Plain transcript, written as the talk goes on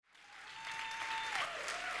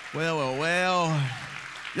Well.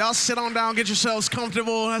 Y'all sit on down, get yourselves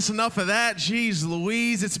comfortable. That's enough of that. Jeez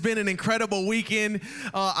Louise, it's been an incredible weekend.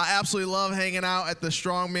 I absolutely love hanging out at the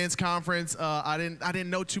Strong Men's Conference. I didn't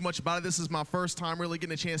know too much about it. This is my first time really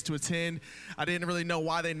getting a chance to attend. I didn't really know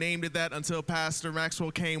why they named it that until Pastor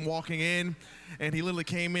Maxwell came walking in. And he literally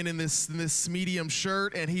came in this medium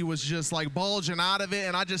shirt, and he was just like bulging out of it.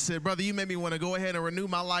 And I just said, brother, you made me want to go ahead and renew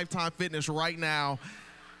my Lifetime Fitness right now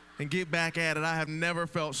and get back at it. I have never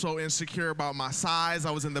felt so insecure about my size.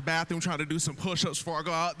 I was in the bathroom trying to do some push-ups before I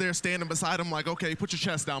go out there, standing beside him like, okay, put your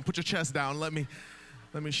chest down, let me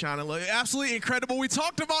shine a little. Absolutely incredible. We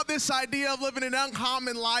talked about this idea of living an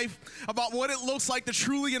uncommon life, about what it looks like to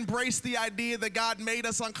truly embrace the idea that God made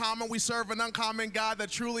us uncommon. We serve an uncommon God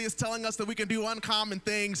that truly is telling us that we can do uncommon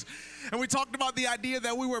things. And we talked about the idea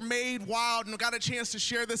that we were made wild, and got a chance to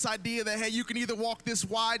share this idea that, hey, you can either walk this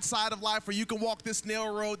wide side of life or you can walk this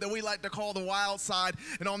narrow road that we like to call the wild side.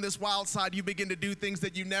 And on this wild side, you begin to do things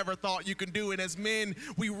that you never thought you can do. And as men,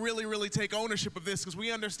 we really take ownership of this because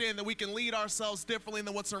we understand that we can lead ourselves differently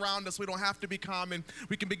than what's around us. We don't have to be common.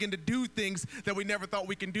 We can begin to do things that we never thought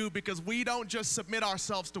we can do because we don't just submit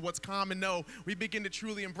ourselves to what's common. No, we begin to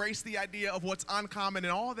truly embrace the idea of what's uncommon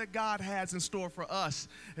and all that God has in store for us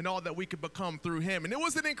and all that we could become through him. And it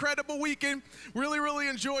was an incredible weekend. Really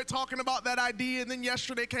enjoyed talking about that idea. And then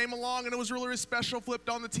yesterday came along and it was really special. Flipped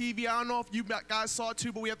on the TV. I don't know if you guys saw it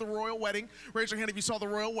too, but we had the royal wedding. Raise your hand if you saw the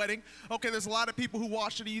royal wedding. Okay, there's a lot of people who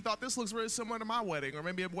watched it and you thought this looks really similar to my wedding, or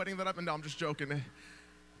maybe a wedding that I've been. No, I'm just joking.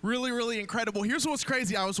 Really incredible. Here's what's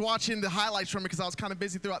crazy. I was watching the highlights from it because I was kind of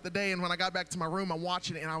busy throughout the day, and when I got back to my room, I'm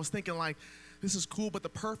watching it, and I was thinking, like, this is cool, but the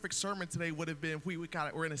perfect sermon today would have been if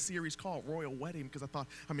we're in a series called Royal Wedding, because I thought,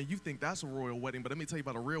 you think that's a royal wedding, but let me tell you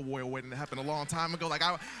about a real royal wedding that happened a long time ago. Like,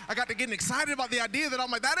 I got to getting excited about the idea that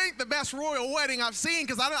I'm like, that ain't the best royal wedding I've seen,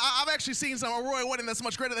 because I've actually seen a royal wedding that's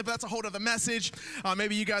much greater, but that's a whole other message.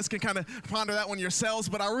 Maybe you guys can kind of ponder that one yourselves,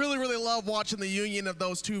 but I really love watching the union of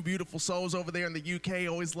those two beautiful souls over there in the UK.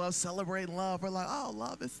 Always love celebrating love. We're like, oh,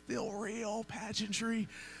 love is still real, pageantry,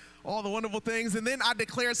 all the wonderful things. And then I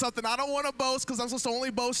declared something. I don't want to boast because I'm supposed to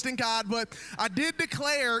only boast in God, but I did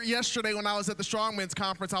declare yesterday when I was at the Strong Men's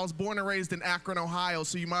Conference. I was born and raised in Akron, Ohio,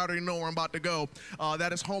 so you might already know where I'm about to go.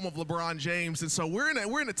 That is home of LeBron James. And so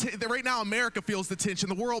right now America feels the tension.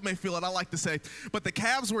 The world may feel it, I like to say. But the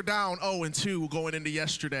Cavs were down 0-2 going into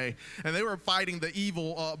yesterday, and they were fighting the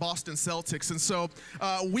evil Boston Celtics. And so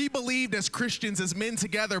we believed as Christians, as men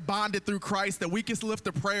together, bonded through Christ, that we could lift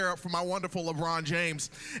a prayer up for my wonderful LeBron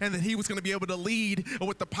James, and that he was going to be able to lead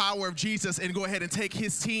with the power of Jesus and go ahead and take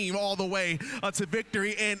his team all the way to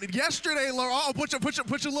victory. And yesterday, put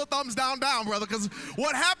your little thumbs down, brother, because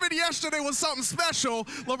what happened yesterday was something special.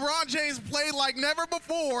 LeBron James played like never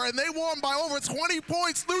before, and they won by over 20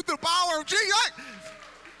 points through the power of Jesus.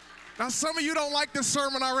 Now, some of you don't like this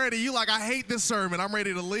sermon already. You like, I hate this sermon. I'm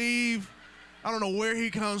ready to leave. I don't know where he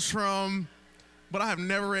comes from, but I have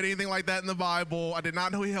never read anything like that in the Bible. I did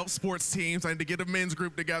not know he helped sports teams. I need to get a men's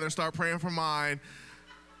group together and start praying for mine.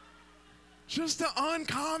 Just an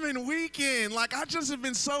uncommon weekend. Like, I just have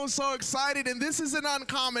been so excited, and this is an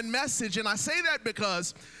uncommon message, and I say that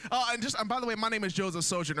because, and by the way, my name is Joseph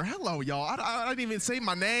Sojourner. Hello, y'all. I didn't even say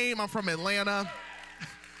my name. I'm from Atlanta.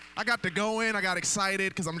 I got to go in, I got excited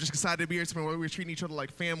because I'm just excited to be here. We were treating each other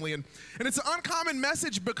like family. And it's an uncommon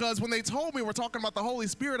message because when they told me we're talking about the Holy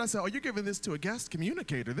Spirit, I said, oh, you're giving this to a guest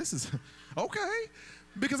communicator. This is, okay.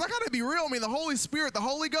 Because I got to be real. The Holy Spirit, the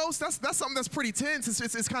Holy Ghost, that's something that's pretty tense.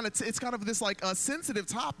 It's kind of this like a sensitive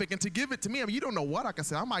topic. And to give it to me, you don't know what I can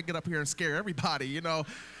say. I might get up here and scare everybody, Gonna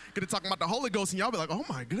talk about the Holy Ghost and y'all be like, oh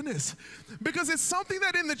my goodness. Because it's something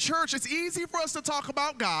that in the church, it's easy for us to talk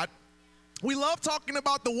about God. We love talking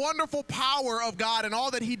about the wonderful power of God and all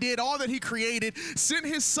that he did, all that he created, sent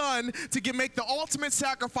his son to make the ultimate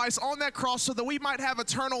sacrifice on that cross so that we might have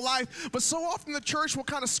eternal life. But so often the church will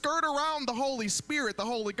kind of skirt around the Holy Spirit, the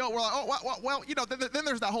Holy Ghost. We're like, oh, well, then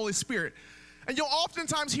there's that Holy Spirit. And you'll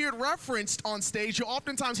oftentimes hear it referenced on stage. You'll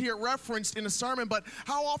oftentimes hear it referenced in a sermon, but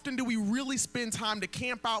how often do we really spend time to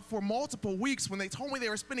camp out for multiple weeks? When they told me they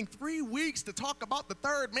were spending 3 weeks to talk about the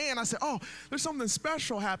third man, I said, oh, there's something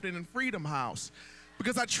special happening in Freedom House.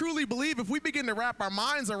 Because I truly believe if we begin to wrap our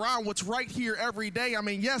minds around what's right here every day,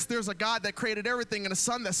 yes, there's a God that created everything and a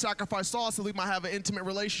son that sacrificed all so we might have an intimate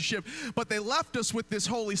relationship, but they left us with this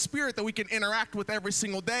Holy Spirit that we can interact with every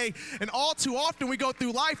single day. And all too often we go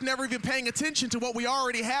through life never even paying attention to what we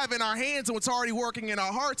already have in our hands and what's already working in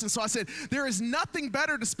our hearts. And so I said, there is nothing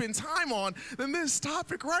better to spend time on than this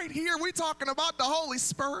topic right here. We're talking about the Holy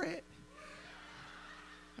Spirit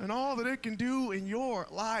and all that it can do in your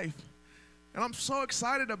life. And I'm so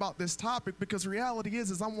excited about this topic because the reality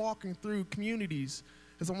is, as I'm walking through communities,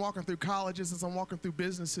 as I'm walking through colleges, as I'm walking through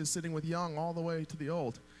businesses, sitting with young all the way to the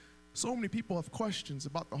old, so many people have questions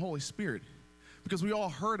about the Holy Spirit because we all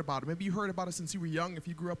heard about it. Maybe you heard about it since you were young if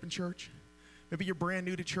you grew up in church. Maybe you're brand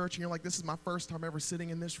new to church and you're like, this is my first time ever sitting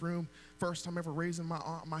in this room, first time ever raising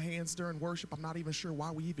my hands during worship. I'm not even sure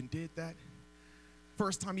why we even did that.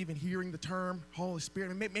 First time even hearing the term Holy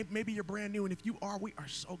Spirit. Maybe you're brand new, and if you are, we are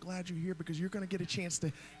so glad you're here because you're going to get a chance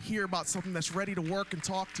to hear about something that's ready to work and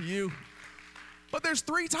talk to you. But there's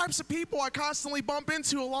three types of people I constantly bump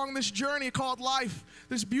into along this journey called life,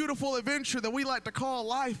 this beautiful adventure that we like to call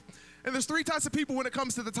life. And there's three types of people when it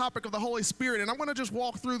comes to the topic of the Holy Spirit. And I'm going to just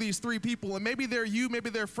walk through these three people. And maybe they're you, maybe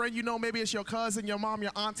they're a friend you know, maybe it's your cousin, your mom,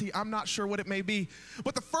 your auntie. I'm not sure what it may be.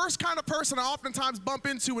 But the first kind of person I oftentimes bump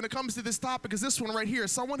into when it comes to this topic is this one right here.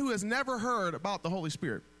 Someone who has never heard about the Holy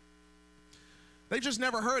Spirit. They just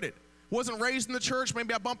never heard it. Wasn't raised in the church.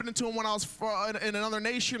 Maybe I bumped into him when I was in another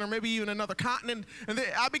nation or maybe even another continent. And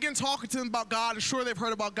I begin talking to them about God. And sure, they've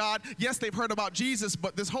heard about God. Yes, they've heard about Jesus,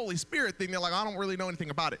 but this Holy Spirit thing, they're like, I don't really know anything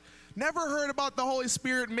about it. Never heard about the Holy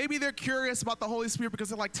Spirit. Maybe they're curious about the Holy Spirit because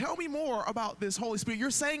they're like, tell me more about this Holy Spirit.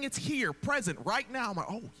 You're saying it's here, present, right now. I'm like,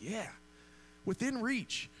 oh, yeah, within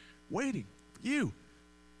reach, waiting for you.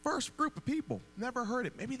 First group of people, never heard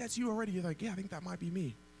it. Maybe that's you already. You're like, yeah, I think that might be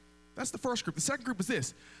me. That's the first group. The second group is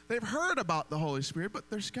this. They've heard about the Holy Spirit, but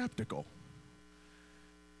they're skeptical.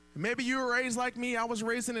 Maybe you were raised like me. I was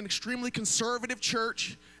raised in an extremely conservative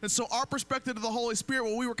church. And so our perspective of the Holy Spirit,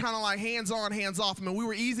 well, we were kind of like hands-on, hands-off. I mean, we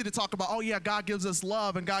were easy to talk about, oh, yeah, God gives us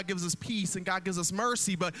love, and God gives us peace, and God gives us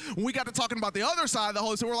mercy. But when we got to talking about the other side of the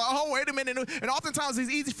Holy Spirit, we're like, oh, wait a minute. And oftentimes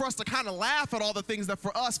it's easy for us to kind of laugh at all the things that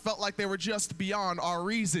for us felt like they were just beyond our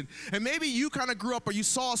reason. And maybe you kind of grew up or you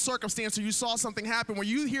saw a circumstance or you saw something happen where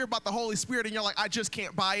you hear about the Holy Spirit and you're like, I just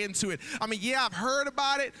can't buy into it. I mean, yeah, I've heard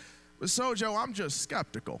about it, but so, Joe, I'm just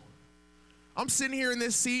skeptical. I'm sitting here in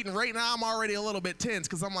this seat, and right now I'm already a little bit tense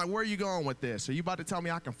because I'm like, where are you going with this? Are you about to tell me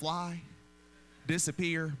I can fly,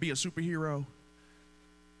 disappear, be a superhero?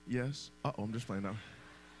 Yes. Uh-oh, I'm just playing now.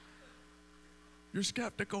 You're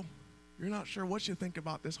skeptical. You're not sure what you think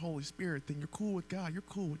about this Holy Spirit thing. You're cool with God. You're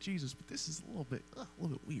cool with Jesus, but this is a little bit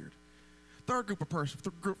weird. Third group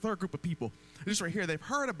of people, just right here, they've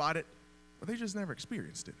heard about it, but they just never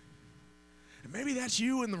experienced it. And maybe that's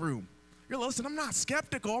you in the room. You're listen, I'm not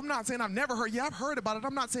skeptical. I'm not saying I've never heard. Yeah, I've heard about it.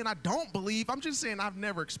 I'm not saying I don't believe. I'm just saying I've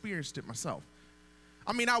never experienced it myself.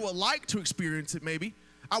 I mean, I would like to experience it maybe.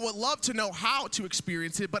 I would love to know how to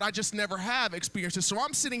experience it, but I just never have experienced it. So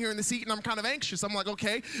I'm sitting here in the seat and I'm kind of anxious. I'm like,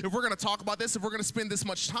 okay, if we're going to talk about this, if we're going to spend this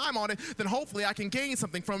much time on it, then hopefully I can gain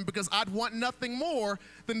something from it because I'd want nothing more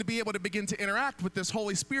than to be able to begin to interact with this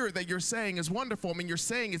Holy Spirit that you're saying is wonderful. I mean, you're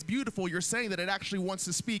saying it's beautiful. You're saying that it actually wants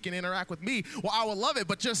to speak and interact with me. Well, I would love it,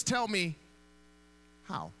 but just tell me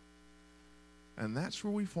how. And that's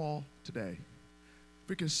where we fall today.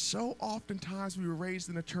 Because so oftentimes we were raised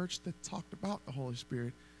in a church that talked about the Holy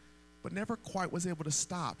Spirit, but never quite was able to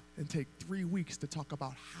stop and take 3 weeks to talk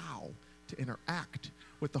about how to interact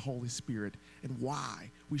with the Holy Spirit and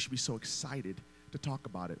why we should be so excited to talk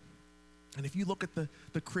about it. And if you look at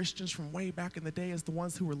the Christians from way back in the day as the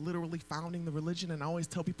ones who were literally founding the religion, and I always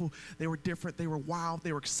tell people they were different, they were wild,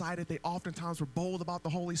 they were excited, they oftentimes were bold about the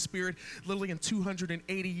Holy Spirit. Literally in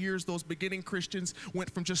 280 years, those beginning Christians went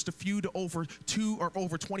from just a few to over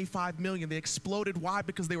 25 million. They exploded. Why?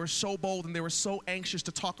 Because they were so bold and they were so anxious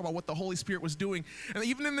to talk about what the Holy Spirit was doing. And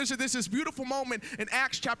even in there's this beautiful moment in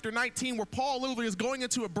Acts chapter 19 where Paul literally is going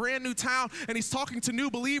into a brand new town and he's talking to new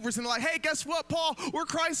believers and they're like, hey, guess what, Paul? We're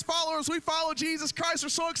Christ followers. We follow Jesus Christ. We're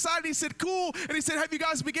so excited. He said, cool. And he said, have you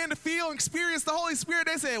guys begun to feel and experience the Holy Spirit?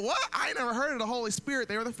 They said, what? I ain't never heard of the Holy Spirit.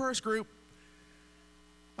 They were the first group.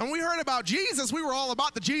 And we heard about Jesus. We were all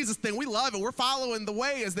about the Jesus thing. We love it. We're following the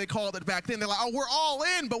way, as they called it back then. They're like, oh, we're all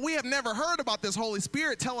in, but we have never heard about this Holy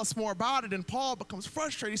Spirit. Tell us more about it. And Paul becomes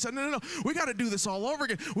frustrated. He said, no. We got to do this all over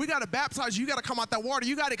again. We got to baptize you. You got to come out that water.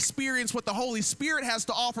 You got to experience what the Holy Spirit has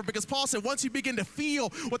to offer, because Paul said once you begin to feel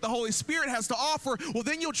what the Holy Spirit has to offer, well,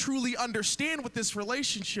 then you'll truly understand what this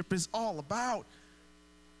relationship is all about.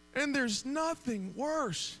 And there's nothing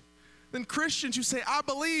worse than Christians who say, I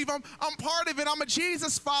believe, I'm part of it, I'm a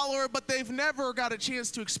Jesus follower, but they've never got a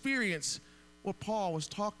chance to experience what Paul was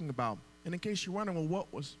talking about. And in case you're wondering, well,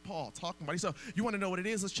 what was Paul talking about? So you want to know what it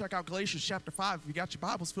is? Let's check out Galatians chapter 5. If you got your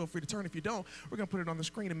Bibles, feel free to turn. If you don't, we're going to put it on the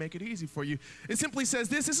screen and make it easy for you. It simply says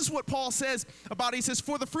this. This is what Paul says about it. He says,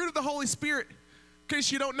 for the fruit of the Holy Spirit, in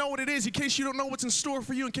case you don't know what it is, in case you don't know what's in store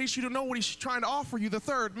for you, in case you don't know what he's trying to offer you, the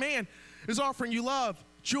third man is offering you love,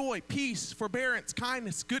 joy, peace, forbearance,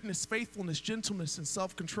 kindness, goodness, faithfulness, gentleness, and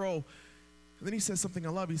self-control. And then he says something I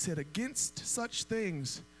love. He said, against such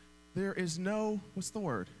things, there is no, what's the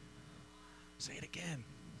word? Say it again.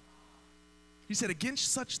 He said,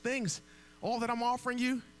 against such things, all that I'm offering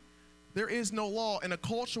you, there is no law. In a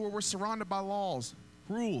culture where we're surrounded by laws,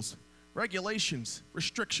 rules, regulations,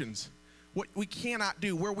 restrictions, what we cannot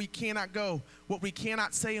do, where we cannot go, what we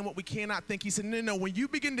cannot say and what we cannot think. He said, no, when you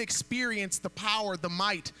begin to experience the power, the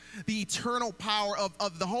might, the eternal power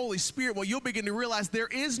of the Holy Spirit, well, you'll begin to realize there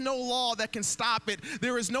is no law that can stop it.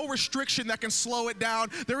 There is no restriction that can slow it down.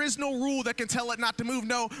 There is no rule that can tell it not to move.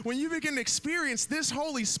 No, when you begin to experience this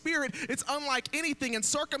Holy Spirit, it's unlike anything. In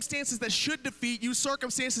circumstances that should defeat you,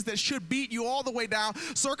 circumstances that should beat you all the way down,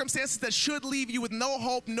 circumstances that should leave you with no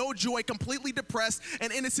hope, no joy, completely depressed,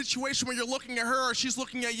 and in a situation where you're looking at her or she's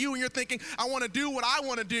looking at you and you're thinking, I want to do what I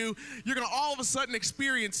want to do, you're going to all of a sudden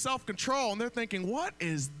experience self-control, and they're thinking, what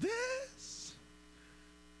is this?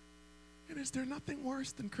 And is there nothing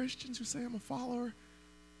worse than Christians who say I'm a follower,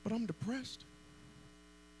 but I'm depressed?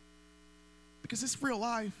 Because it's real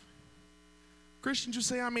life. Christians who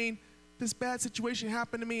say, this bad situation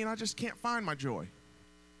happened to me and I just can't find my joy.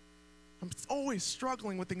 I'm always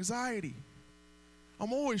struggling with anxiety.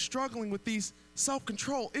 I'm always struggling with these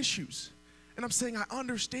self-control issues. And I'm saying I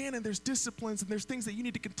understand, and there's disciplines and there's things that you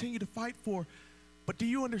need to continue to fight for. But do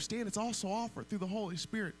you understand it's also offered through the Holy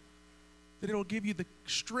Spirit? That it'll give you the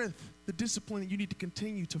strength, the discipline that you need to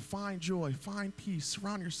continue to find joy, find peace,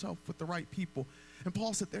 surround yourself with the right people. And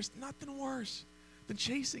Paul said there's nothing worse than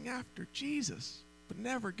chasing after Jesus, but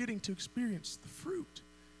never getting to experience the fruit.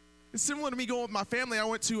 It's similar to me going with my family.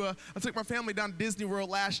 I took my family down to Disney World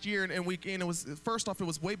last year, and it was, first off, it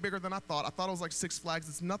was way bigger than I thought. I thought it was like Six Flags.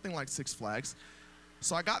 It's nothing like Six Flags.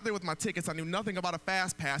 So I got there with my tickets. I knew nothing about a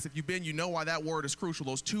fast pass. If you've been, you know why that word is crucial.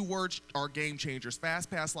 Those two words are game changers. Fast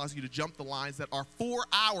pass allows you to jump the lines that are 4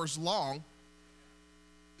 hours long.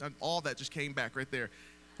 And all that just came back right there.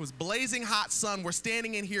 It was blazing hot sun. We're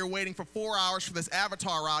standing in here waiting for 4 hours for this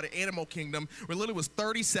Avatar ride at Animal Kingdom. Where literally was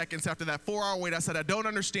 30 seconds after that 4-hour wait. I said, I don't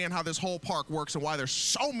understand how this whole park works and why there's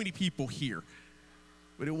so many people here.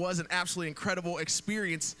 But it was an absolutely incredible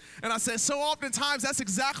experience. And I said, so oftentimes that's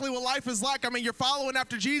exactly what life is like. You're following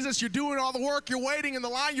after Jesus, you're doing all the work, you're waiting in the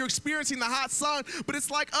line, you're experiencing the hot sun, but it's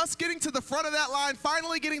like us getting to the front of that line,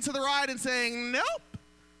 finally getting to the ride and saying, nope,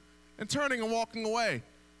 and turning and walking away.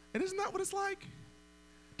 And isn't that what it's like?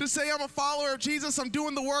 To say I'm a follower of Jesus, I'm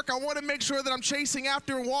doing the work, I want to make sure that I'm chasing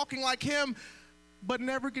after and walking like him, but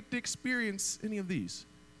never get to experience any of these.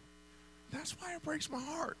 That's why it breaks my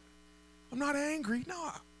heart. I'm not angry. No,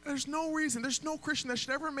 there's no reason. There's no Christian that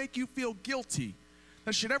should ever make you feel guilty,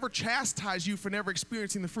 that should ever chastise you for never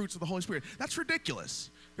experiencing the fruits of the Holy Spirit. That's ridiculous.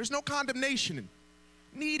 There's no condemnation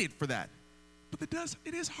needed for that. But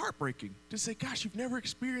it is heartbreaking to say, gosh, you've never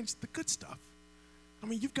experienced the good stuff.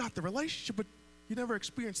 You've got the relationship, but you never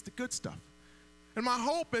experienced the good stuff. And my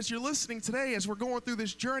hope as you're listening today, as we're going through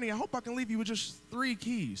this journey, I hope I can leave you with just 3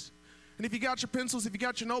 keys. And if you got your pencils, if you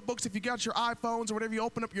got your notebooks, if you got your iPhones or whatever, you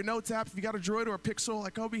open up your notes app, if you got a Droid or a Pixel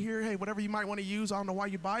like Kobe here, hey, whatever you might want to use, I don't know why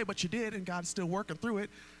you buy it, but you did, and God's still working through it.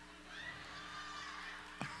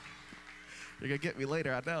 You're going to get me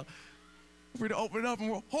later, I know. We're going to open it up,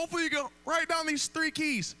 and hopefully you can write down these 3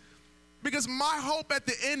 keys. Because my hope at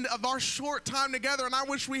the end of our short time together, and I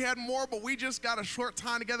wish we had more, but we just got a short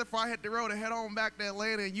time together before I hit the road and head on back to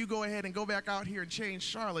Atlanta, and you go ahead and go back out here and change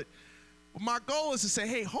Charlotte. But my goal is to say,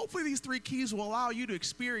 hey, hopefully these 3 keys will allow you to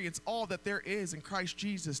experience all that there is in Christ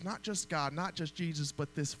Jesus, not just God, not just Jesus,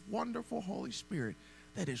 but this wonderful Holy Spirit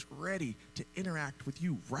that is ready to interact with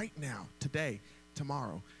you right now, today,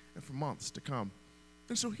 tomorrow, and for months to come.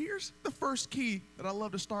 And so here's the first key that I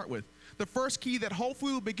love to start with. The first key that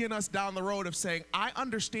hopefully will begin us down the road of saying, I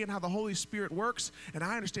understand how the Holy Spirit works, and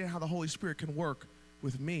I understand how the Holy Spirit can work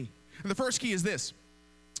with me. And the first key is this.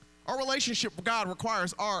 Our relationship with God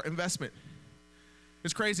requires our investment.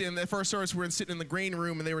 It's crazy. In the first service, we were sitting in the green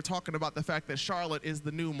room, and they were talking about the fact that Charlotte is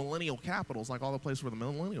the new millennial capital. It's like all the places where the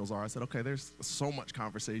millennials are. I said, okay, there's so much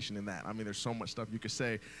conversation in that. There's so much stuff you could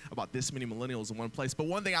say about this many millennials in one place. But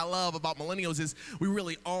one thing I love about millennials is we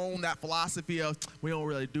really own that philosophy of we don't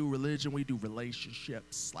really do religion, we do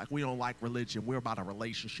relationships. Like, we don't like religion. We're about a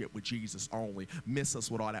relationship with Jesus only. Miss us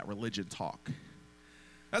with all that religion talk.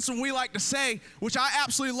 That's what we like to say, which I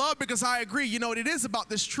absolutely love because I agree. It is about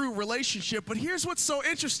this true relationship. But here's what's so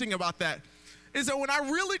interesting about that is that when I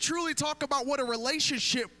really truly talk about what a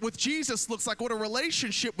relationship with Jesus looks like, what a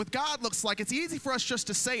relationship with God looks like, it's easy for us just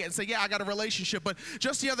to say it and say, yeah, I got a relationship. But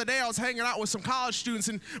just the other day, I was hanging out with some college students,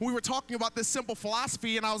 and we were talking about this simple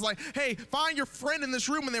philosophy, and I was like, hey, find your friend in this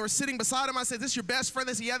room. And they were sitting beside him. I said, this your best friend?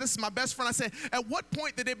 They said, yeah, this is my best friend. I said, at what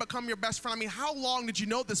point did they become your best friend? I mean, how long did you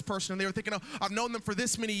know this person? And they were thinking, oh, I've known them for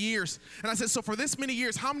this many years. And I said, so for this many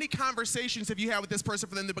years, how many conversations have you had with this person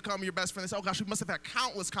for them to become your best friend? They said, oh gosh, we must have had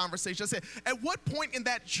countless conversations. I said, at what point in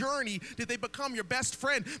that journey did they become your best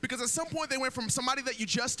friend? Because at some point they went from somebody that you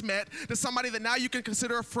just met to somebody that now you can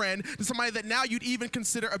consider a friend to somebody that now you'd even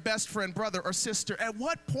consider a best friend, brother or sister. At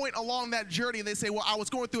what point along that journey they say, well, I was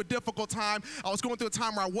going through a difficult time. I was going through a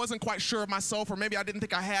time where I wasn't quite sure of myself, or maybe I didn't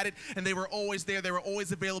think I had it, and they were always there. They were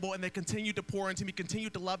always available, and they continued to pour into me,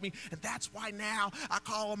 continued to love me, and that's why now I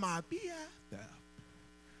call them my BFF. And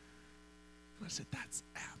I said, that's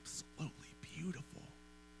absolutely beautiful.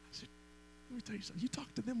 Let me tell you something. You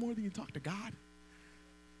talk to them more than you talk to God?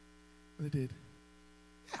 And they did.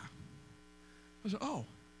 Yeah. I said, oh.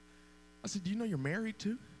 I said, do you know you're married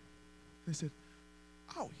too? They said,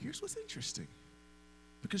 oh, here's what's interesting.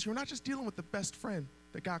 Because you're not just dealing with the best friend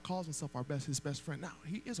that God calls himself his best friend. Now,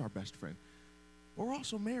 he is our best friend. But we're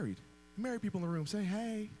also married. Married people in the room, say,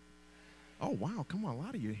 hey. Oh, wow, come on, a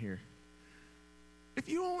lot of you here. If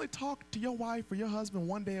you only talk to your wife or your husband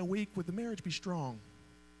one day a week, would the marriage be strong?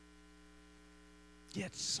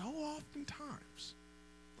 Yet so oftentimes,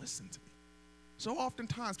 listen to me, so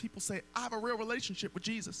oftentimes people say, I have a real relationship with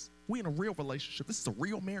Jesus. We in a real relationship. This is a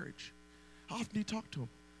real marriage. How often do you talk to him?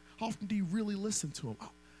 How often do you really listen to him?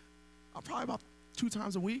 Probably about 2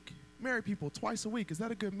 times a week. Married people, twice a week. Is that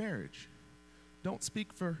a good marriage? Don't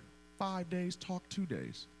speak for 5 days, talk 2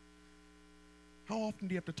 days. How often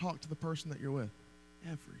do you have to talk to the person that you're with?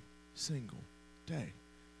 Every single day.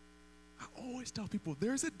 I always tell people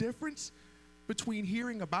there's a difference between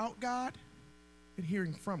hearing about God and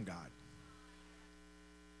hearing from God.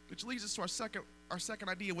 Which leads us to our second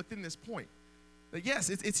idea within this point. That yes,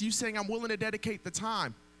 it's you saying I'm willing to dedicate the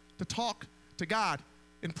time to talk to God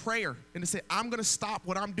in prayer and to say, I'm going to stop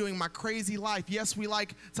what I'm doing, my crazy life. Yes, we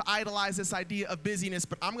like to idolize this idea of busyness,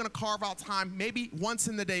 but I'm going to carve out time maybe once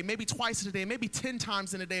in the day, maybe twice in a day, maybe 10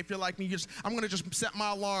 times in a day if you're like me. I'm going to just set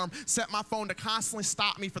my alarm, set my phone to constantly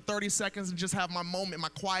stop me for 30 seconds and just have my moment, my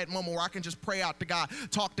quiet moment where I can just pray out to God,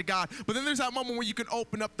 talk to God. But then there's that moment where you can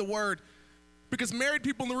open up the Word. Because married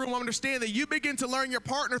people in the room understand that you begin to learn your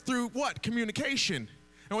partner through what? Communication.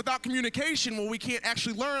 And without communication, well, we can't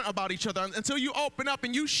actually learn about each other until you open up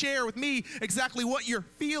and you share with me exactly what you're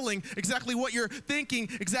feeling, exactly what you're thinking,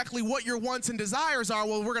 exactly what your wants and desires are.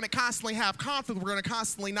 Well, we're going to constantly have conflict. We're going to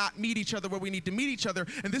constantly not meet each other where we need to meet each other.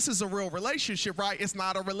 And this is a real relationship, right? It's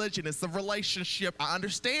not a religion. It's a relationship. I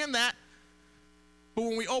understand that. But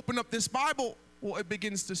when we open up this Bible, well, it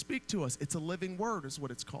begins to speak to us. It's a living word is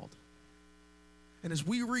what it's called. And as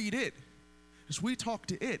we read it, as we talk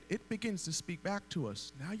to it, it begins to speak back to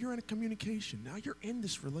us. Now you're in a communication. Now you're in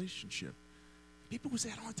this relationship. People who say,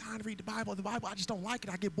 I don't have time to read the Bible, I just don't like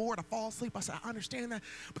it. I get bored, I fall asleep. I say, I understand that.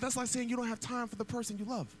 But that's like saying you don't have time for the person you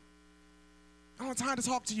love. I don't have time to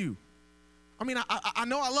talk to you. I mean, I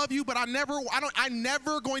know I love you, but I'm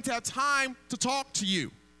never going to have time to talk to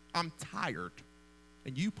you. I'm tired,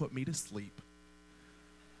 and you put me to sleep.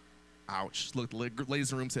 Ouch. Look, the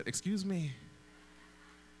ladies in the room said, excuse me.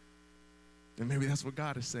 And maybe that's what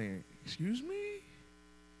God is saying. Excuse me?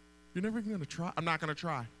 You're never even going to try? I'm not going to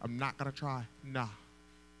try. I'm not going to try. Nah.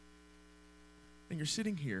 And you're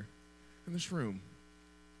sitting here in this room,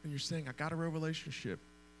 and you're saying, I got a real relationship,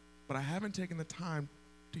 but I haven't taken the time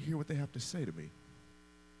to hear what they have to say to me,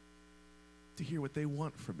 to hear what they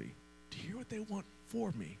want from me, to hear what they want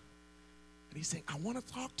for me. And he's saying, I want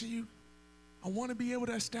to talk to you. I want to be able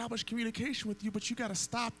to establish communication with you, but you got to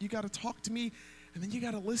stop. You got to talk to me, and then you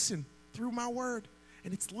got to listen through my word,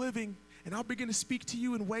 and it's living, and I'll begin to speak to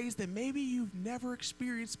you in ways that maybe you've never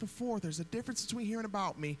experienced before. There's a difference between hearing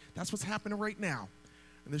about me. That's what's happening right now.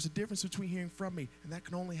 And there's a difference between hearing from me, and that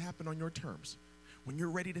can only happen on your terms. When you're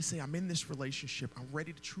ready to say, I'm in this relationship, I'm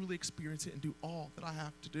ready to truly experience it and do all that I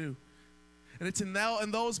have to do. And it's in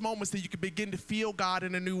those moments that you can begin to feel God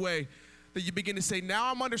in a new way, that you begin to say,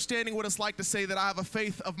 now I'm understanding what it's like to say that I have a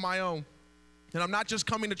faith of my own. And I'm not just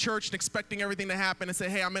coming to church and expecting everything to happen and say,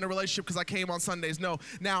 hey, I'm in a relationship because I came on Sundays. No.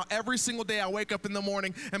 Now, every single day I wake up in the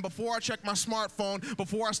morning, and before I check my smartphone,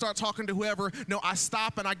 before I start talking to whoever, no, I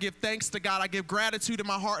stop and I give thanks to God. I give gratitude in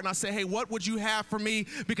my heart, and I say, hey, what would you have for me?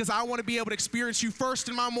 Because I want to be able to experience you first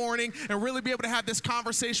in my morning and really be able to have this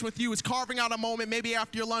conversation with you. It's carving out a moment, maybe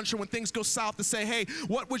after your lunch or when things go south, to say, hey,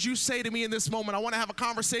 what would you say to me in this moment? I want to have a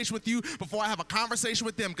conversation with you before I have a conversation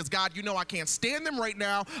with them, because God, you know I can't stand them right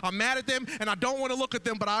now. I'm mad at them, and I don't want to look at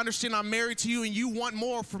them, but I understand I'm married to you, and you want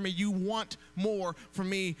more from me. You want more from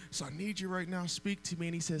me, so I need you right now. Speak to me.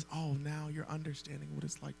 And he says, oh, now you're understanding what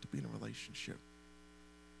it's like to be in a relationship.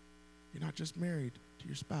 You're not just married to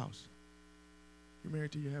your spouse. You're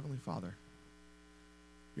married to your Heavenly Father.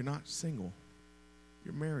 You're not single.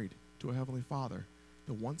 You're married to a Heavenly Father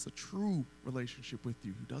that wants a true relationship with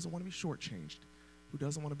you, who doesn't want to be shortchanged, who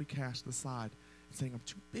doesn't want to be cast aside and saying, I'm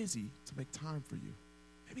too busy to make time for you.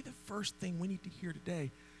 Maybe the first thing we need to hear today,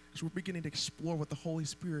 as we're beginning to explore what the Holy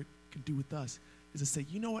Spirit can do with us, is to say,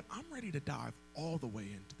 you know what, I'm ready to dive all the way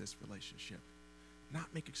into this relationship. Not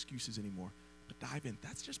make excuses anymore, but dive in.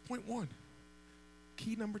 That's just point one.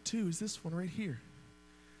 Key number two is this one right here.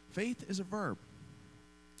 Faith is a verb.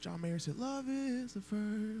 John Mayer said, love is a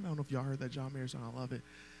verb. I don't know if y'all heard that John Mayer song. I love it.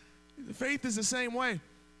 Faith is the same way.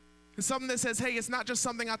 It's something that says, hey, it's not just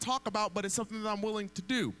something I talk about, but it's something that I'm willing to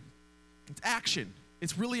do. It's action.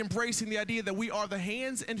 It's really embracing the idea that we are the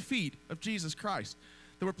hands and feet of Jesus Christ,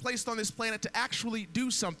 that we're placed on this planet to actually do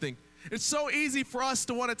something. It's so easy for us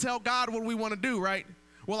to want to tell God what we want to do, right?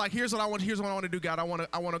 Well, like, here's what I want to do, God. I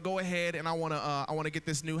want to go ahead and I want to get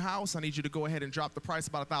this new house. I need you to go ahead and drop the price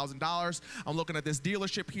about $1,000. I'm looking at this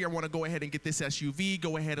dealership here. I want to go ahead and get this SUV.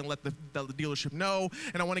 Go ahead and let the dealership know.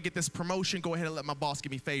 And I want to get this promotion. Go ahead and let my boss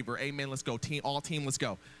give me favor. Amen. Let's go. Team, let's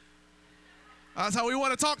go. That's how we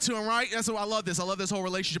want to talk to him, right? That's what I love this. I love this whole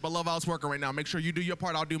relationship. I love how it's working right now. Make sure you do your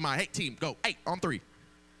part. I'll do mine. Hey, team, go. 8 on 3.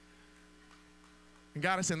 And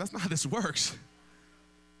God is saying, that's not how this works.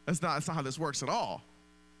 That's not how this works at all.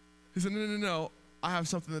 He said, no. I have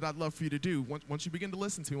something that I'd love for you to do. Once you begin to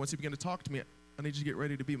listen to me, once you begin to talk to me, I need you to get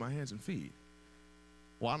ready to be my hands and feet.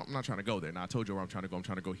 Well, I'm not trying to go there. Now, I told you where I'm trying to go. I'm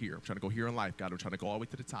trying to go here. I'm trying to go here in life, God. I'm trying to go all the way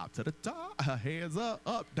to the top. To the top. Hands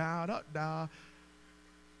up, down.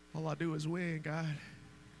 All I do is win, God.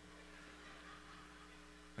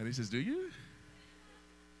 And he says, do you?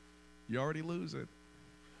 You already losing.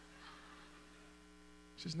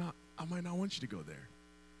 He says, no, I might not want you to go there.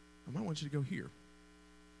 I might want you to go here.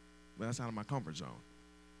 But that's out of my comfort zone.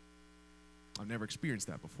 I've never experienced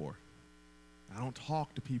that before. I don't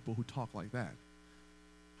talk to people who talk like that.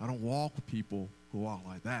 I don't walk with people who walk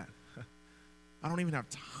like that. I don't even have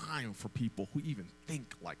time for people who even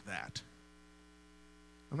think like that.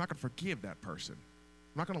 I'm not going to forgive that person.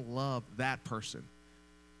 I'm not going to love that person.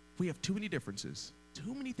 We have too many differences,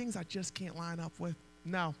 too many things I just can't line up with.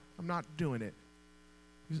 No, I'm not doing it.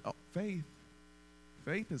 Oh, faith.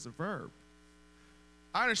 Faith is a verb.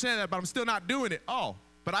 I understand that, but I'm still not doing it. Oh,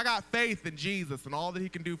 but I got faith in Jesus and all that he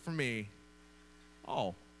can do for me.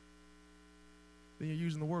 Oh, then you're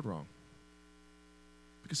using the word wrong.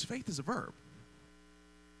 Because faith is a verb.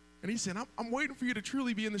 And he said, I'm waiting for you to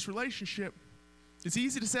truly be in this relationship. It's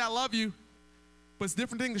easy to say I love you, but it's a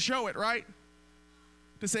different thing to show it, right?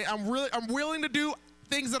 To say I'm willing to do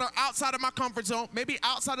things that are outside of my comfort zone, maybe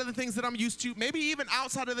outside of the things that I'm used to, maybe even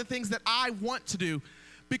outside of the things that I want to do,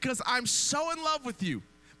 because I'm so in love with you.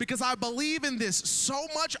 Because I believe in this so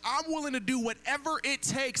much, I'm willing to do whatever it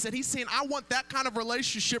takes. And he's saying, I want that kind of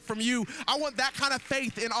relationship from you. I want that kind of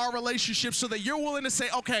faith in our relationship so that you're willing to say,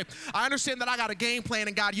 okay, I understand that I got a game plan,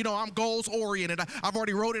 and God, you know, I'm goals oriented. I've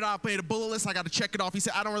already wrote it out, made a bullet list. I got to check it off. He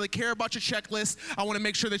said, I don't really care about your checklist. I want to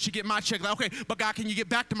make sure that you get my checklist. Okay, but God, can you get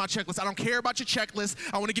back to my checklist? I don't care about your checklist.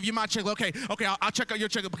 I want to give you my checklist. Okay, I'll check out your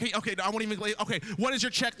checklist. Okay, I won't even, okay, what does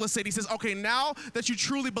your checklist say? He says, okay, now that you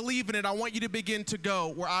truly believe in it, I want you to begin to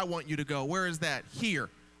go where I want you to go. Where is that? Here.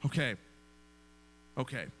 Okay.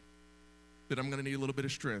 Then I'm going to need a little bit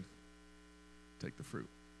of strength. Take the fruit.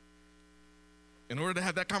 In order to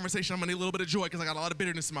have that conversation, I'm going to need a little bit of joy because I got a lot of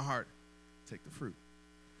bitterness in my heart. Take the fruit.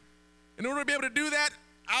 In order to be able to do that,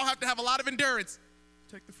 I'll have to have a lot of endurance.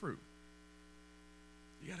 Take the fruit.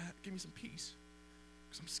 You got to give me some peace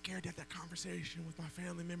because I'm scared to have that conversation with my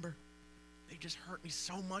family member. They just hurt me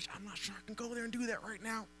so much. I'm not sure I can go there and do that right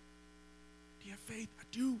now. Do you have faith? I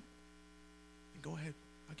do. And go ahead.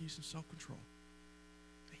 I'll give you some self-control.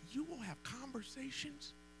 And you will have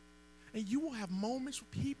conversations, and you will have moments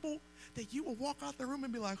with people that you will walk out the room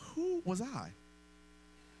and be like, who was I?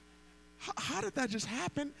 How did that just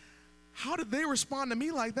happen? How did they respond to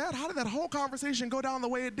me like that? How did that whole conversation go down the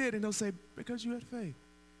way it did? And they'll say, because you had faith.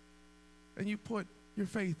 and you put your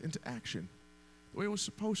faith into action the way it was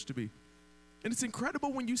supposed to be. And it's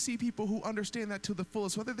incredible when you see people who understand that to the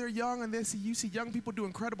fullest, whether they're young and you see young people do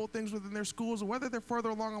incredible things within their schools, or whether they're further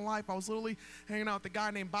along in life. I was literally hanging out with a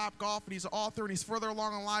guy named Bob Goff, and he's an author, and he's further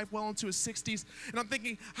along in life, well into his 60s. And I'm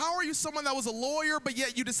thinking, how are you someone that was a lawyer, but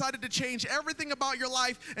yet you decided to change everything about your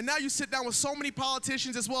life, and now you sit down with so many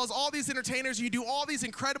politicians as well as all these entertainers, and you do all these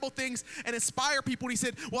incredible things and inspire people. And he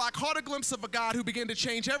said, well, I caught a glimpse of a God who began to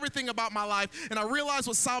change everything about my life, and I realized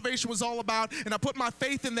what salvation was all about, and I put my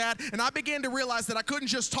faith in that, and I began to realize that I couldn't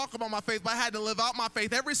just talk about my faith, but I had to live out my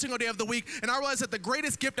faith every single day of the week. And I realized that the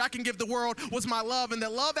greatest gift I can give the world was my love, and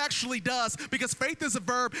that love actually does, because faith is a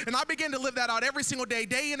verb. And I began to live that out every single day,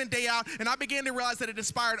 day in and day out. And I began to realize that it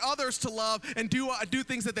inspired others to love and do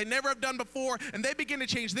things that they never have done before. And they began to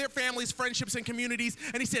change their families, friendships, and communities.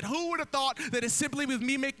 And he said, who would have thought that it's simply with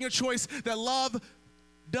me making a choice that love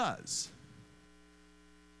does?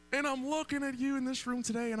 And I'm looking at you in this room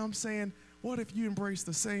today, and I'm saying, what if you embrace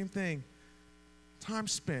the same thing? Time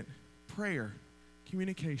spent, prayer,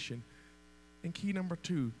 communication, and key number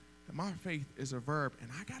 2, that my faith is a verb,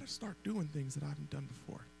 and I got to start doing things that I haven't done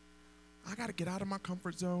before. I got to get out of my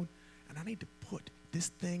comfort zone, and I need to put this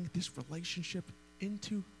thing, this relationship,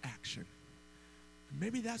 into action. And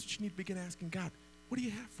maybe that's what you need to begin asking God, what do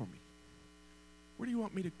you have for me? Where do you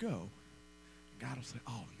want me to go? And God will say,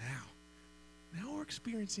 oh, now we're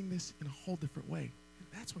experiencing this in a whole different way.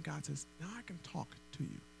 And that's when God says, now I can talk to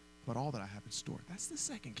you about all that I have in store. That's the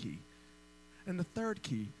second key. And the third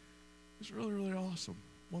key is really, really awesome,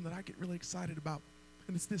 one that I get really excited about,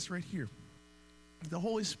 and it's this right here. The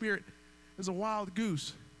Holy Spirit is a wild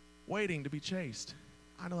goose waiting to be chased.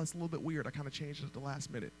 I know that's a little bit weird. I kind of changed it at the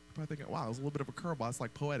last minute. I'm probably thinking, wow, it was a little bit of a curveball. It's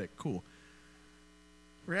like poetic, cool.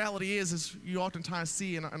 Reality is you oftentimes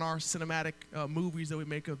see in our cinematic movies that we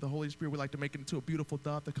make of the Holy Spirit, we like to make it into a beautiful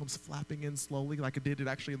dove that comes flapping in slowly, like it did it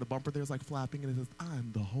actually in the bumper there. It's like flapping, and it says,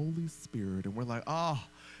 I'm the Holy Spirit. And we're like, oh,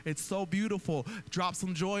 it's so beautiful. Drop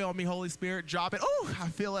some joy on me, Holy Spirit. Drop it. Oh, I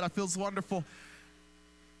feel it. I feel wonderful.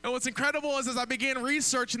 And what's incredible is as I began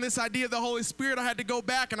researching this idea of the Holy Spirit, I had to go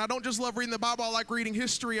back, and I don't just love reading the Bible, I like reading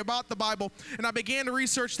history about the Bible. And I began to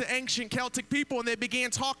research the ancient Celtic people, and they began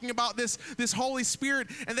talking about this Holy Spirit,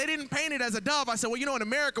 and they didn't paint it as a dove. I said, well, you know, in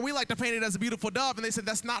America, we like to paint it as a beautiful dove. And they said,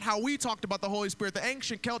 that's not how we talked about the Holy Spirit. The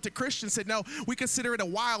ancient Celtic Christians said, no, we consider it a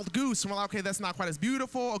wild goose. And we're like, okay, that's not quite as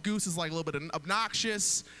beautiful. A goose is like a little bit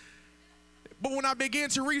obnoxious. But when I began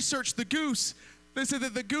to research the goose, they said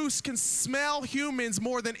that the goose can smell humans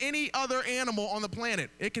more than any other animal on the planet.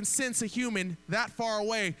 It can sense a human that far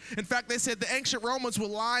away. In fact, they said the ancient Romans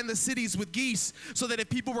would line the cities with geese so that if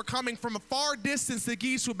people were coming from a far distance, the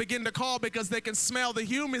geese would begin to call because they can smell the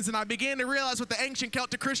humans. And I began to realize what the ancient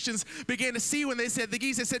Celtic Christians began to see when they said the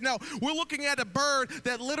geese. They said, no, we're looking at a bird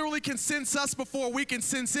that literally can sense us before we can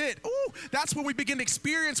sense it. Ooh, that's when we begin to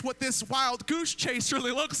experience what this wild goose chase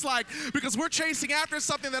really looks like, because we're chasing after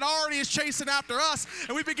something that already is chasing after us.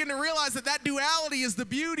 And we begin to realize that that duality is the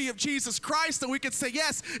beauty of Jesus Christ, that we could say,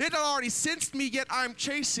 yes, it already sensed me, yet I'm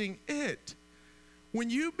chasing it. When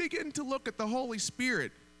you begin to look at the Holy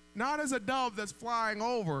Spirit, not as a dove that's flying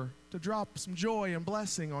over to drop some joy and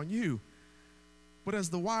blessing on you, but as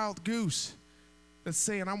the wild goose that's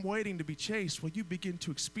saying, I'm waiting to be chased, well, you begin to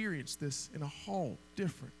experience this in a whole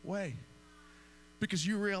different way. Because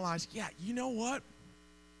you realize, yeah, you know what?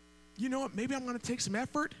 Maybe I'm going to take some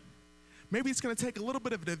effort. Maybe it's going to take a little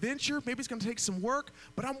bit of an adventure. Maybe it's going to take some work,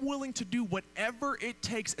 but I'm willing to do whatever it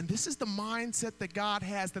takes. And this is the mindset that God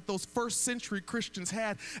has, that those first century Christians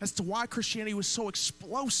had, as to why Christianity was so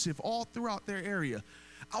explosive all throughout their area.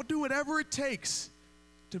 I'll do whatever it takes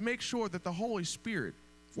to make sure that the Holy Spirit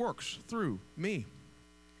works through me.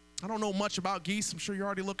 I don't know much about geese. I'm sure you're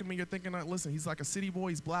already looking at me. You're thinking, listen, he's like a city boy.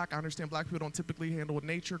 He's black. I understand black people don't typically handle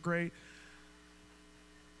nature great.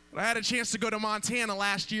 But I had a chance to go to Montana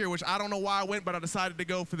last year, which I don't know why I went, but I decided to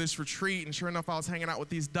go for this retreat. And sure enough, I was hanging out with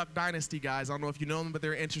these Duck Dynasty guys. I don't know if you know them, but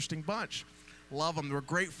they're an interesting bunch. Love them. We're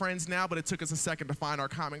great friends now, but it took us a second to find our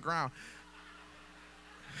common ground.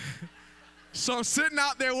 So I'm sitting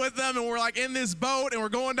out there with them, and we're like in this boat, and we're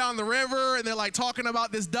going down the river, and they're like talking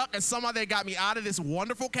about this duck, and somehow they got me out of this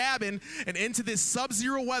wonderful cabin and into this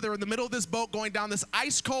sub-zero weather in the middle of this boat going down this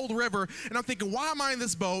ice-cold river. And I'm thinking, why am I in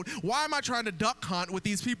this boat? Why am I trying to duck hunt with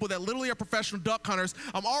these people that literally are professional duck hunters?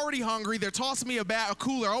 I'm already hungry. They're tossing me a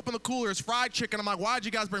cooler. I open the cooler. It's fried chicken. I'm like, why'd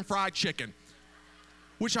you guys bring fried chicken?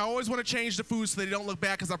 Which I always want to change the food so they don't look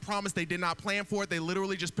bad, because I promise they did not plan for it. They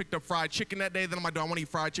literally just picked up fried chicken that day. Then I'm like, do I want to eat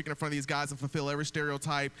fried chicken in front of these guys and fulfill every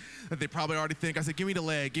stereotype that they probably already think? I said, give me the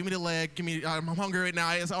leg, give me the leg, I'm hungry right now.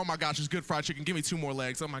 I said, oh my gosh, it's good fried chicken. Give me 2 more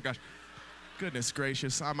legs. Oh my gosh. Goodness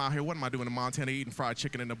gracious, I'm out here. What am I doing in Montana eating fried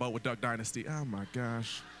chicken in the boat with Duck Dynasty? Oh my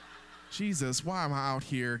gosh. Jesus, why am I out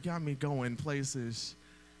here? Got me going places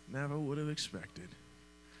never would have expected.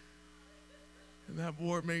 And that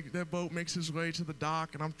boat makes its way to the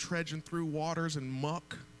dock, and I'm trudging through waters and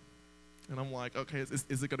muck. And I'm like, okay,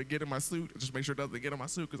 is it gonna get in my suit? Just make sure it doesn't get in my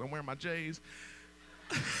suit because I'm wearing my J's.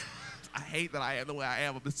 I hate that I am the way I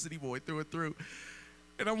am. I'm a city boy through and through.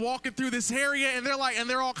 And I'm walking through this area, and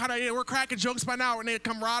they're all kind of, we're cracking jokes by now, and the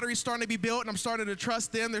camaraderie's starting to be built, and I'm starting to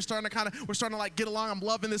trust them. We're starting to like get along. I'm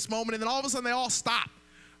loving this moment, and then all of a sudden they all stop.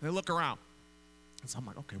 And they look around. And so I'm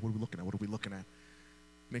like, okay, what are we looking at? What are we looking at? And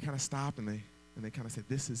they kind of stop, and they kind of say,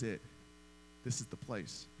 this is it. This is the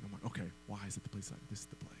place. And I'm like, okay, why is it the place? Like, this is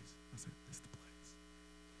the place. I said, this is the place.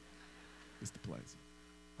 This is the place.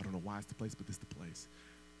 I don't know why it's the place, but this is the place.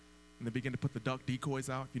 And they begin to put the duck decoys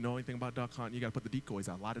out. If you know anything about duck hunting, you got to put the decoys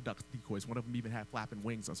out. A lot of duck decoys. One of them even had flapping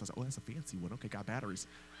wings. So I was like, oh, that's a fancy one. Okay, got batteries.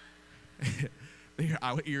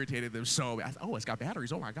 I irritated them so bad. I said, oh, it's got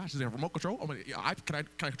batteries. Oh my gosh, is there a remote control? Oh my, can I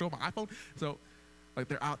control my iPhone? So, like,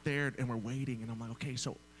 they're out there and we're waiting, and I'm like, okay.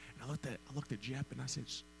 So, and I looked at Jeff and I said,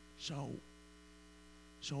 so,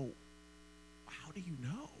 how do you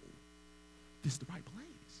know this is the right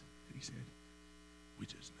place? And he said, we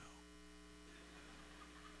just know.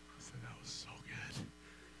 I said, that was so good.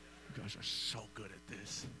 You guys are so good at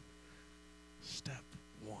this. Step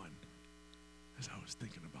one, as I was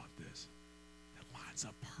thinking about this, that lines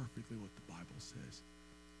up perfectly what the Bible says.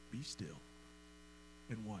 Be still.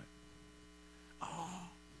 And what? Oh,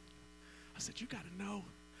 I said, you got to know.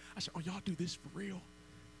 I said, oh, y'all do this for real.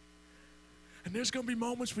 And there's going to be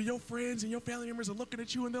moments where your friends and your family members are looking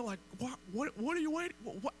at you and they're like, what are you waiting?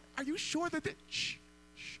 What? Are you sure that they, shh.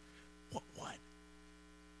 What?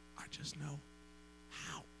 I just know.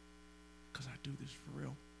 How? Because I do this for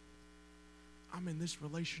real. I'm in this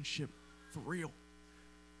relationship for real.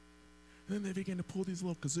 And then they begin to pull these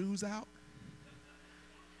little kazoos out.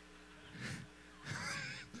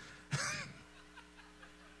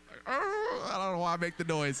 I don't know why I make the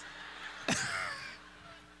noise. And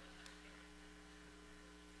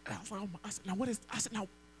I was like, I said, now what is, I said, now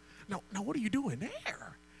what are you doing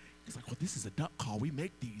there? He's like, well, this is a duck call. We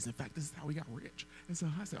make these. In fact, this is how we got rich. And so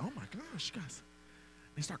I said, oh my gosh, guys.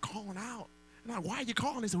 They start calling out. And I'm like, why are you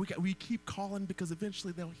calling? They said, we keep calling because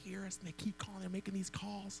eventually they'll hear us, and they keep calling. They're making these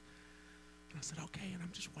calls. And I said, okay, and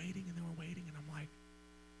I'm just waiting, and then we're waiting, and I'm like,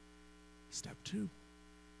 step two,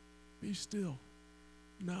 be still.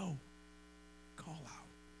 No, call out.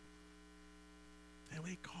 And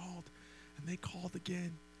they called, and they called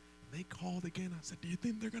again, and they called again. I said, do you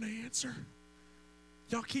think they're going to answer?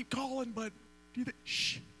 Y'all keep calling, but do you think,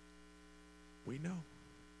 shh. We know.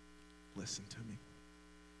 Listen to me.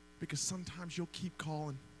 Because sometimes you'll keep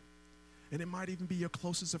calling, and it might even be your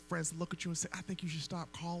closest of friends look at you and say, I think you should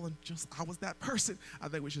stop calling. I was that person. I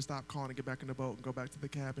think we should stop calling and get back in the boat and go back to the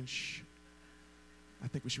cabin. Shh. I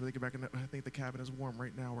think we should really get back in I think the cabin is warm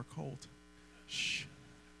right now. We're cold. Shh.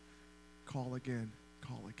 Call again.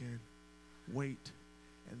 Call again. Wait.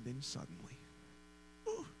 And then suddenly,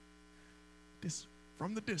 ooh, this,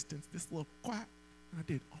 from the distance, this little quack, and I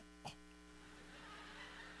did, oh.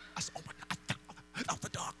 I said, oh my God, that was a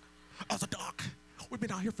duck. That was a duck. We've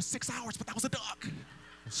been out here for 6 hours, but that was a duck. It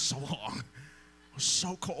was so long. It was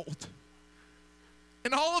so cold.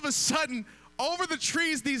 And all of a sudden, over the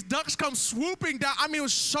trees, these ducks come swooping down. I mean, it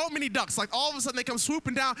was so many ducks. Like, all of a sudden, they come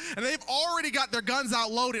swooping down, and they've already got their guns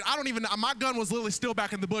out loaded. I don't even know. My gun was literally still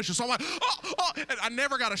back in the bushes. So I'm like, oh. And I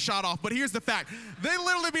never got a shot off. But here's the fact. They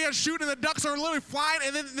literally began shooting, and the ducks are literally flying,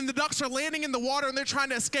 and then the ducks are landing in the water, and they're trying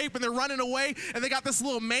to escape, and they're running away, and they got this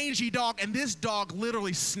little mangy dog, and this dog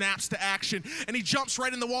literally snaps to action, and he jumps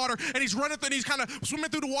right in the water, and he's running through, and he's kind of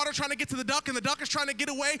swimming through the water trying to get to the duck, and the duck is trying to get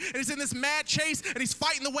away, and he's in this mad chase, and he's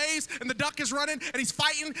fighting the waves, and the duck is running, and he's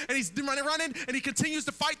fighting, and he's running, and he continues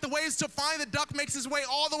to fight the waves till finally the duck makes his way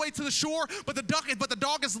all the way to the shore, but the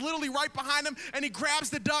dog is literally right behind him, and he grabs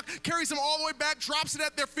the duck, carries him all the way back, drops it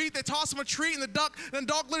at their feet, they toss him a treat, and the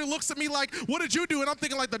dog literally looks at me like, what did you do? And I'm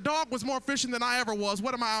thinking like, the dog was more efficient than I ever was.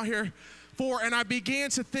 What am I out here for? And I began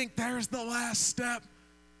to think, there's the last step.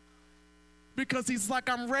 Because he's like,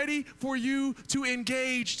 I'm ready for you to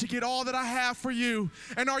engage to get all that I have for you.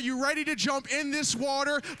 And are you ready to jump in this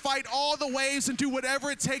water, fight all the waves, and do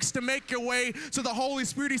whatever it takes to make your way to the Holy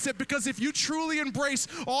Spirit? He said, because if you truly embrace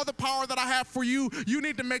all the power that I have for you, you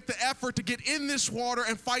need to make the effort to get in this water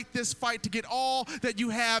and fight this fight to get all that you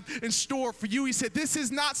have in store for you. He said, this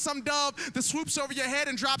is not some dove that swoops over your head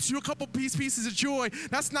and drops you a couple pieces of joy.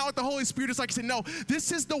 That's not what the Holy Spirit is like. He said, no,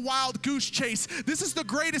 this is the wild goose chase. This is the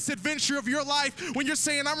greatest adventure of your life. life when you're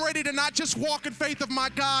saying, I'm ready to not just walk in faith of my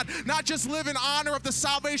God, not just live in honor of the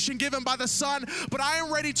salvation given by the Son, but I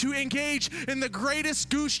am ready to engage in the greatest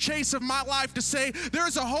goose chase of my life to say,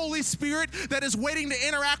 there's a Holy Spirit that is waiting to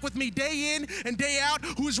interact with me day in and day out,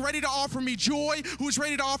 who is ready to offer me joy, who is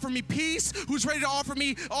ready to offer me peace, who's ready to offer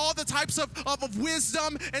me all the types of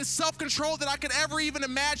wisdom and self-control that I could ever even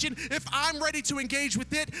imagine. If I'm ready to engage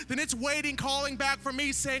with it, then it's waiting, calling back for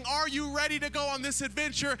me, saying, are you ready to go on this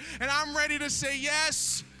adventure? And I'm ready to say,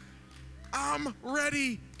 yes, I'm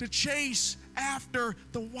ready to chase after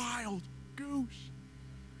the wild goose.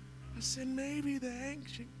 I said, maybe the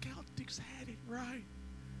ancient Celtics had it right.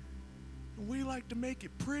 And we like to make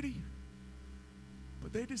it pretty,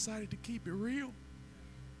 but they decided to keep it real.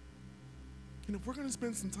 And if we're going to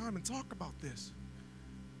spend some time and talk about this,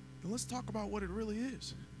 then let's talk about what it really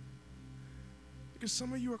is. Because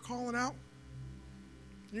some of you are calling out,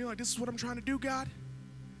 and you're like, this is what I'm trying to do, God.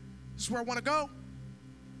 This is where I want to go.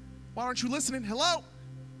 Why aren't you listening? Hello?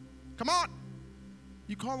 Come on.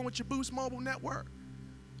 You calling with your Boost Mobile network.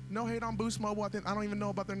 No hate on Boost Mobile. I don't even know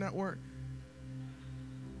about their network.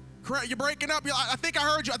 Correct. You're breaking up. I think I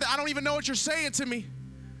heard you. I don't even know what you're saying to me.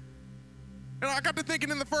 And I got to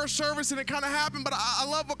thinking in the first service, and it kind of happened, but I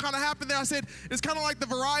love what kind of happened there. I said, it's kind of like the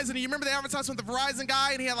Verizon. You remember the advertisement with the Verizon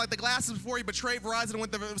guy, and he had like the glasses before he betrayed Verizon and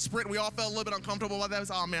went to Sprint, and we all felt a little bit uncomfortable about that. I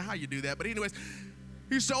was, oh man, how you do that? But anyways,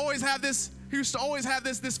 he used to always have this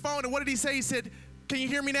phone, and what did he say? He said, can you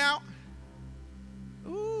hear me now?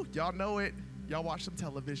 Ooh, y'all know it. Y'all watch some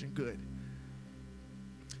television, good.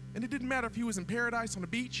 And it didn't matter if he was in paradise on the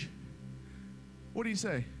beach. What did he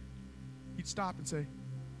say? He'd stop and say,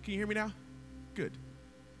 can you hear me now? Good.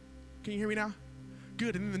 Can you hear me now?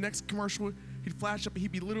 Good. And then the next commercial, he'd flash up and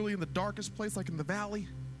he'd be literally in the darkest place, like in the valley,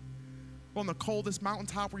 on the coldest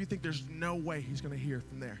mountaintop where you think there's no way he's going to hear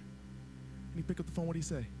from there. And he'd pick up the phone. What do you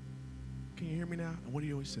say? Can you hear me now? And what do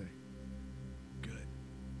you always say? Good.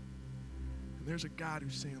 And there's a God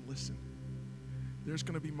who's saying, listen, there's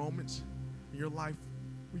going to be moments in your life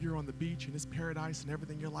where you're on the beach and it's paradise and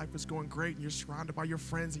everything in your life is going great and you're surrounded by your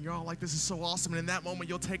friends and you're all like, this is so awesome. And in that moment,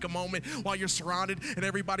 you'll take a moment while you're surrounded and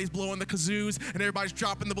everybody's blowing the kazoos and everybody's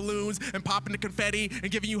dropping the balloons and popping the confetti and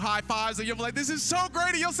giving you high fives. And you'll be like, this is so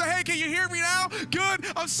great. And you'll say, hey, can you hear me now? Good.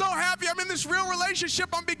 I'm so happy. I'm in this real relationship.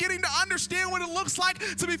 I'm beginning to understand what it looks like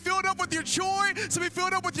to be filled up with your joy, to be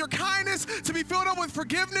filled up with your kindness, to be filled up with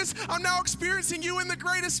forgiveness. I'm now experiencing you in the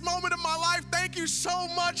greatest moment of my life. Thank you so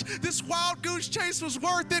much. This wild goose chase was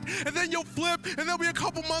worth it. And then you'll flip, and there'll be a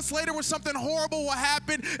couple months later where something horrible will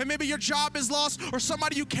happen, and maybe your job is lost, or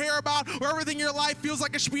somebody you care about, or everything in your life feels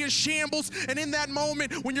like it should be in shambles. And in that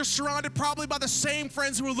moment, when you're surrounded probably by the same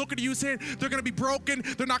friends who are looking at you saying they're going to be broken,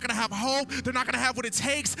 they're not going to have hope, they're not going to have what it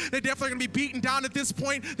takes, they're definitely going to be beaten down at this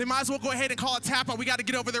point, they might as well go ahead and call a tap out. We got to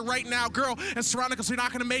get over there right now, girl, and surround it because we're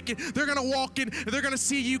not going to make it. They're going to walk in, and they're going to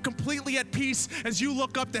see you completely at peace as you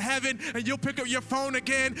look up to heaven, and you'll pick up your phone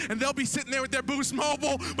again, and they'll be sitting there with their Boost Mobile,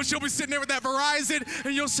 but you'll be sitting there with that Verizon,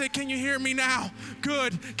 and you'll say, can you hear me now?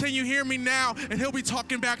 Good. Can you hear me now? And he'll be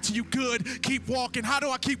talking back to you. Good. Keep walking. How do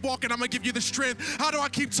I keep walking? I'm going to give you the strength. How do I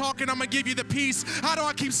keep talking? I'm going to give you the peace. How do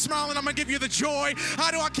I keep smiling? I'm going to give you the joy.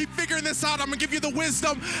 How do I keep figuring this out? I'm going to give you the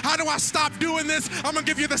wisdom. How do I stop doing this? I'm going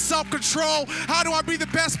to give you the self-control. How do I be the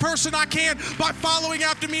best person I can? By following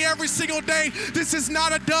after me every single day. This is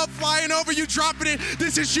not a dove flying over you dropping it.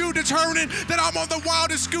 This is you determining that I'm on the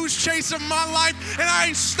wildest goose chase of my life, and I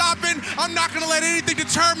ain't stopping. I'm not going to let anything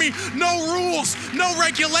deter me. No rules, no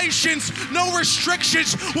regulations, no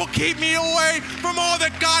restrictions will keep me away from all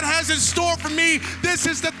that God has in store for me. This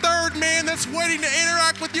is the third man that's waiting to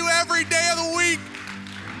interact with you every day of the week,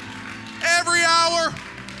 every hour,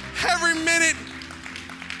 every minute.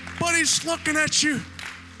 But he's looking at you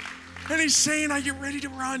and he's saying, are you ready to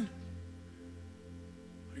run?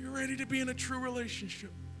 Are you ready to be in a true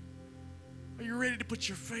relationship? Are you ready to put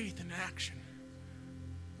your faith in action?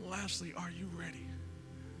 Lastly, are you ready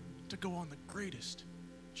to go on the greatest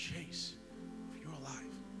chase of your life?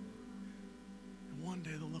 And one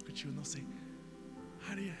day they'll look at you and they'll say,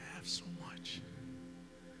 how do you have so much?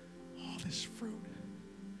 All this fruit.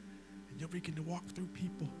 And you'll begin to walk through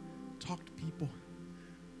people, talk to people.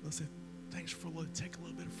 They'll say, thanks for take a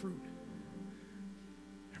little bit of fruit.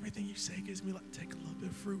 Everything you say gives me, take a little bit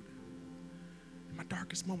of fruit. In my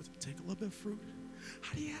darkest moments, take a little bit of fruit.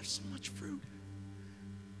 How do you have so much fruit?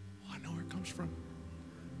 I know where it comes from,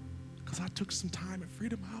 because I took some time at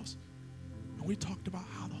Freedom House and we talked about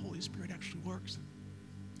how the Holy Spirit actually works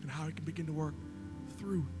and how it can begin to work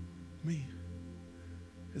through me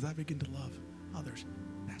as I begin to love others.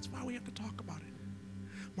 That's why we have to talk about it.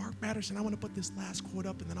 Mark Batterson, I want to put this last quote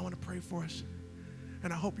up and then I want to pray for us.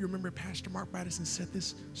 And I hope you remember Pastor Mark Madison said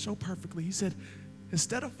this so perfectly. He said,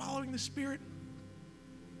 instead of following the Spirit,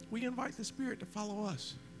 we invite the Spirit to follow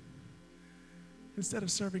us. Instead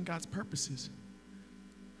of serving God's purposes,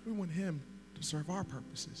 we want Him to serve our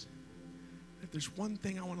purposes. If there's one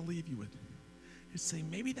thing I want to leave you with, it's saying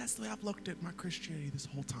maybe that's the way I've looked at my Christianity this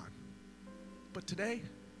whole time. But today,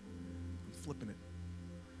 I'm flipping it.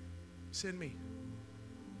 Send me.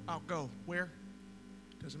 I'll go. Where?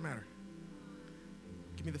 Doesn't matter.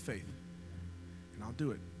 Give me the faith, and I'll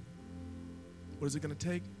do it. What is it going to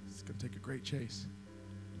take? It's going to take a great chase.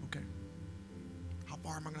 Okay. How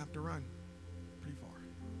far am I going to have to run? Pretty far.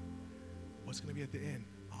 What's going to be at the end?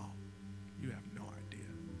 Oh, you have no idea.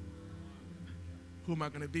 Who am I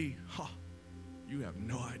going to be? Huh, you have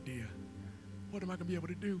no idea. What am I going to be able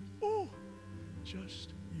to do? Oh,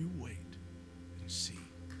 just you wait and see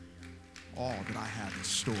all that I have in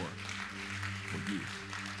store for you.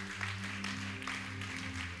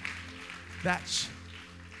 That's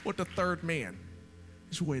what the third man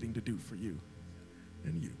is waiting to do for you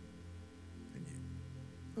and you and you.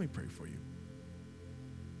 Let me pray for you.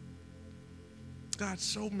 God,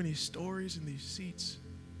 so many stories in these seats.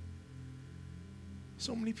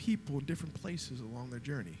 So many people in different places along their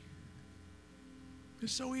journey.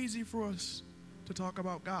 It's so easy for us to talk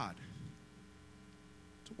about God,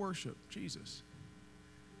 to worship Jesus,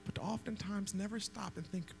 but to oftentimes never stop and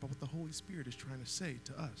think about what the Holy Spirit is trying to say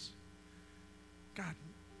to us. God,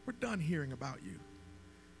 we're done hearing about you,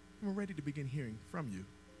 and we're ready to begin hearing from you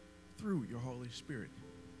through your Holy Spirit.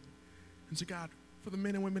 And so, God, for the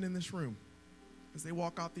men and women in this room, as they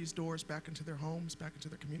walk out these doors back into their homes, back into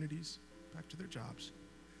their communities, back to their jobs,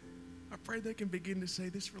 I pray they can begin to say,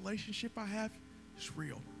 this relationship I have is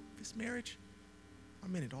real. This marriage,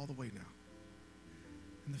 I'm in it all the way now.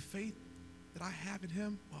 And the faith that I have in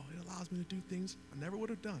Him, well, it allows me to do things I never would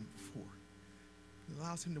have done before. It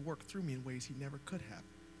allows Him to work through me in ways He never could have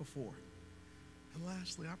before. And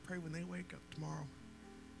lastly, I pray when they wake up tomorrow,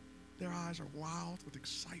 their eyes are wild with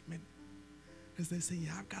excitement as they say,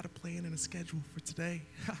 yeah, I've got a plan and a schedule for today,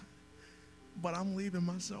 but I'm leaving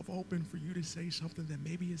myself open for you to say something that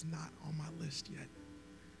maybe is not on my list yet.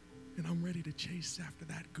 And I'm ready to chase after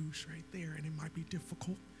that goose right there. And it might be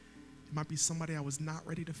difficult. It might be somebody I was not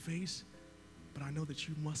ready to face, but I know that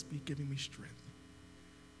you must be giving me strength.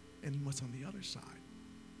 And what's on the other side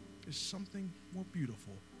is something more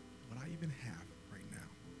beautiful than what I even have right now.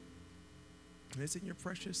 And it's in your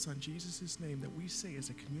precious Son, Jesus' name, that we say as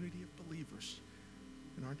a community of believers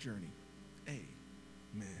in our journey,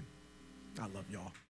 amen. I love y'all.